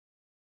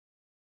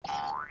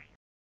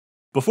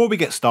Before we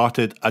get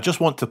started, I just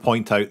want to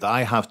point out that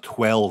I have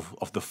 12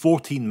 of the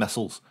 14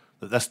 missiles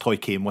that this toy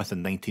came with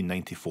in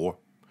 1994.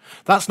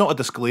 That's not a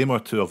disclaimer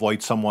to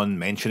avoid someone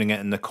mentioning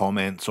it in the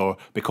comments or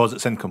because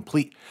it's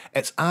incomplete.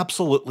 It's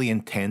absolutely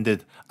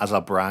intended as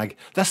a brag.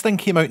 This thing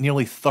came out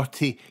nearly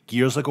 30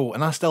 years ago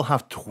and I still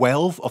have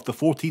 12 of the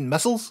 14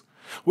 missiles?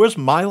 Where's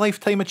my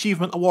Lifetime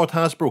Achievement Award,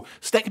 Hasbro?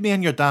 Stick me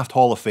in your daft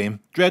Hall of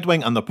Fame.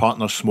 Dreadwing and their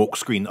partner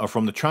Smokescreen are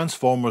from the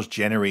Transformers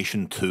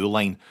Generation 2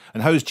 line.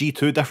 And how's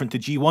G2 different to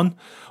G1?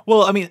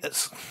 Well, I mean,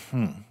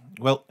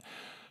 well,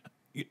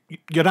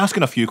 you're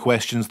asking a few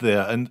questions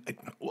there, and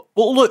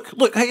well,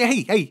 look,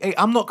 hey,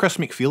 I'm not Chris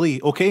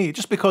McFeely, okay?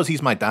 Just because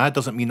he's my dad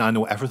doesn't mean I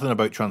know everything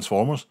about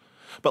Transformers.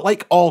 But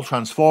like all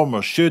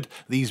Transformers should,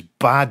 these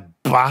bad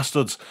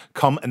bastards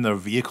come in their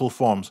vehicle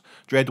forms.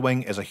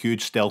 Dreadwing is a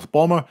huge stealth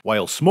bomber,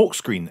 while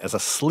Smokescreen is a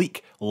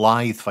sleek,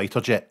 lithe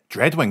fighter jet.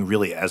 Dreadwing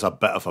really is a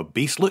bit of a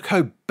beast. Look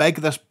how big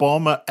this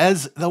bomber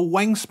is, the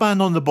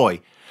wingspan on the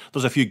boy.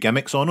 There's a few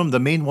gimmicks on him.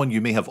 The main one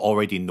you may have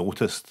already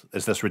noticed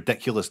is this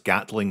ridiculous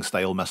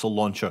Gatling-style missile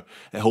launcher.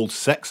 It holds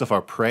 6 of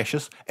our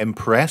precious,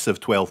 impressive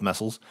 12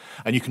 missiles,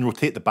 and you can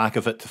rotate the back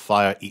of it to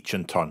fire each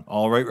in turn.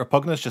 Alright,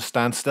 Repugnance, just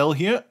stand still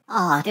here.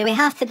 Oh, do we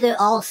have to do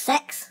all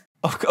 6?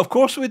 Of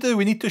course we do.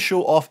 We need to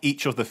show off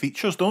each of the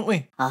features, don't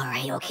we?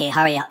 Alright, okay,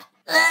 hurry up.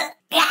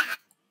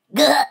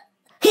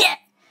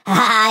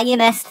 Haha, you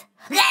missed.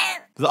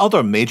 The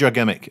other major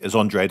gimmick is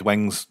on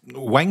Dreadwing's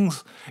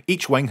wings.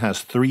 Each wing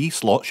has 3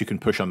 slots you can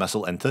push a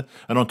missile into,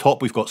 and on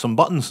top we've got some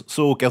buttons,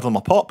 so give them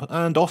a pop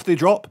and off they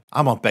drop.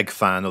 I'm a big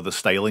fan of the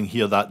styling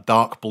here, that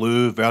dark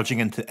blue verging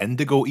into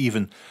indigo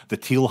even, the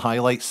teal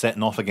highlights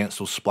setting off against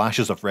those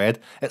splashes of red.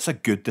 It's a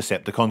good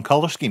Decepticon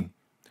colour scheme.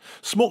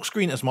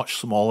 Smokescreen is much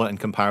smaller in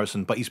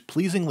comparison, but he's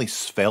pleasingly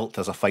svelte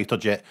as a fighter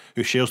jet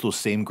who shares those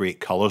same great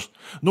colours.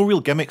 No real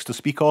gimmicks to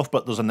speak of,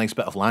 but there's a nice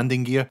bit of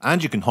landing gear,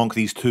 and you can honk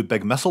these 2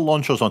 big missile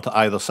launchers onto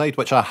either side,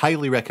 which I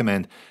highly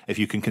recommend if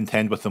you can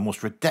contend with the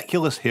most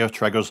ridiculous hair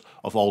triggers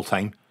of all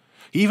time.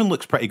 He even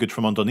looks pretty good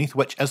from underneath,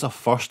 which is a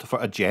first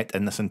for a jet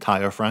in this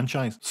entire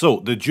franchise.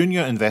 So, the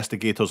junior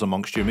investigators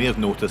amongst you may have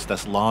noticed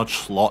this large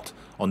slot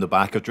on the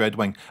back of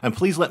Dreadwing, and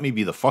please let me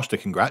be the first to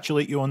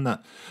congratulate you on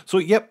that. So,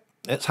 yep,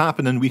 it's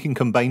happening. We can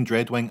combine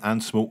Dreadwing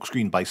and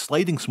Smokescreen by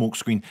sliding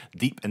Smokescreen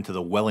deep into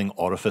the willing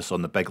orifice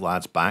on the big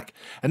lad's back,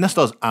 and this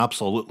does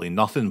absolutely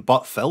nothing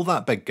but fill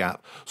that big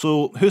gap.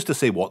 So who's to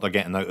say what they're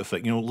getting out of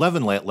it? You know, live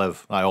and let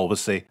live, I always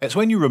say. It's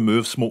when you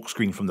remove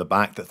Smokescreen from the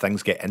back that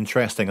things get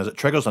interesting, as it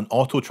triggers an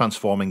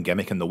auto-transforming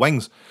gimmick in the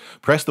wings.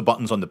 Press the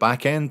buttons on the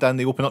back end and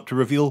they open up to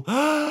reveal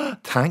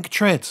tank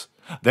treads.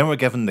 Then we're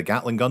given the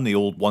Gatling gun, the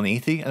old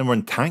 180, and we're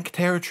in tank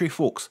territory,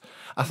 folks.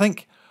 I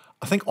think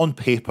on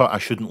paper I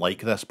shouldn't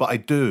like this, but I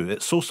do.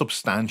 It's so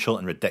substantial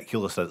and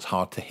ridiculous that it's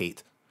hard to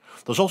hate.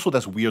 There's also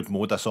this weird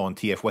mode I saw on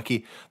TF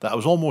Wiki that I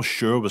was almost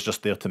sure was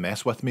just there to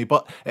mess with me,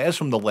 but it is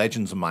from the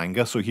Legends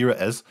manga, so here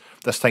it is.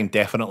 This time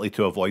definitely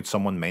to avoid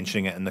someone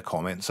mentioning it in the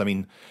comments. I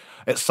mean,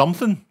 it's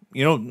something.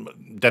 You know,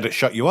 did it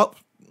shut you up?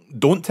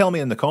 Don't tell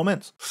me in the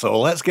comments. So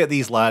let's get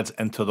these lads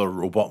into their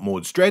robot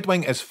modes.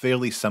 Dreadwing is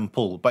fairly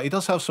simple, but he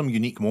does have some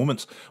unique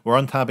moments. We're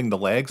untabbing the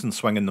legs and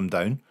swinging them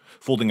down,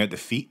 folding out the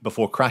feet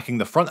before cracking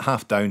the front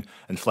half down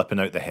and flipping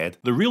out the head.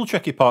 The real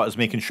tricky part is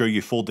making sure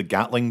you fold the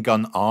Gatling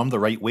gun arm the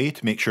right way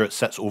to make sure it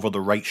sits over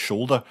the right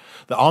shoulder.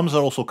 The arms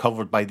are also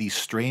covered by these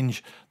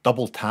strange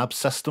double tab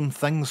system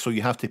things, so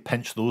you have to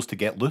pinch those to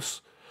get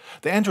loose.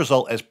 The end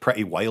result is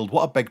pretty wild.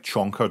 What a big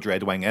chonker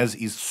Dreadwing is.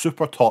 He's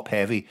super top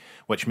heavy,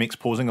 which makes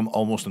posing him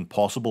almost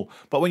impossible.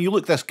 But when you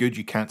look this good,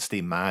 you can't stay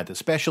mad,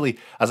 especially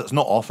as it's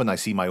not often I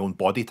see my own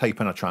body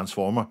type in a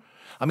Transformer.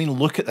 I mean,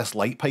 look at this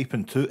light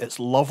piping too, it's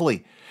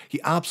lovely. He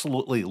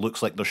absolutely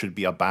looks like there should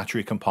be a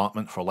battery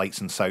compartment for lights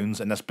and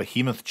sounds in this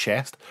behemoth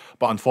chest,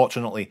 but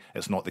unfortunately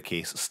it's not the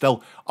case.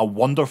 Still, a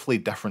wonderfully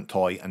different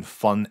toy and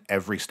fun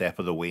every step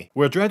of the way.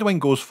 Where Dreadwing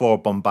goes for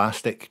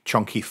bombastic,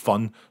 chunky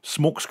fun,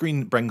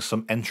 Smokescreen brings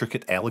some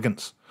intricate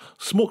elegance.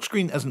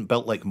 Smokescreen isn't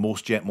built like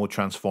most jet mode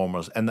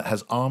Transformers in that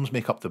his arms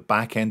make up the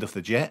back end of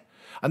the jet,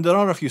 and there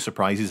are a few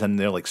surprises in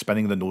there like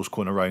spinning the nose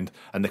cone around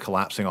and the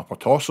collapsing upper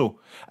torso.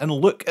 And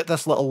look at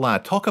this little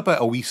lad, talk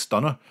about a wee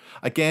stunner.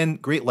 Again,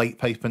 great light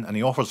piping, and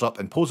he offers up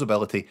in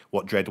posability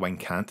what Dreadwing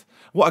can't.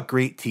 What a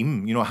great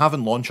team, you know,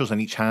 having launchers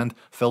in each hand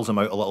fills him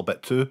out a little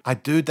bit too. I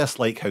do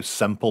dislike how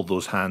simple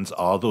those hands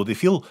are though, they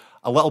feel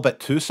a little bit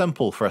too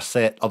simple for a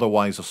set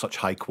otherwise of such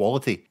high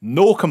quality.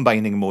 No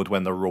combining mode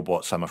when they're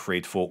robots, I'm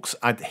afraid, folks.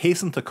 I'd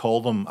hasten to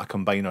call them a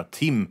combiner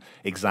team,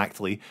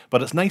 exactly,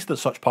 but it's nice that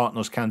such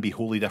partners can be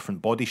wholly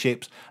different body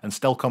shapes and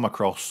still come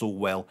across so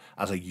well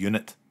as a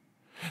unit.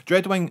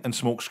 Dreadwing and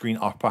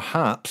Smokescreen are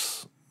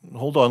perhaps...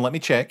 hold on, let me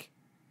check.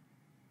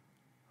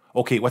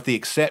 Okay, with the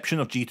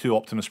exception of G2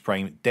 Optimus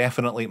Prime,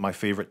 definitely my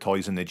favourite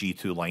toys in the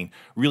G2 line.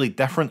 Really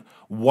different,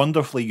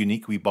 wonderfully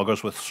unique wee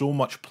buggers with so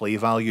much play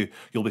value,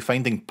 you'll be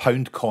finding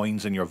pound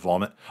coins in your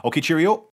vomit. Okay, cheerio.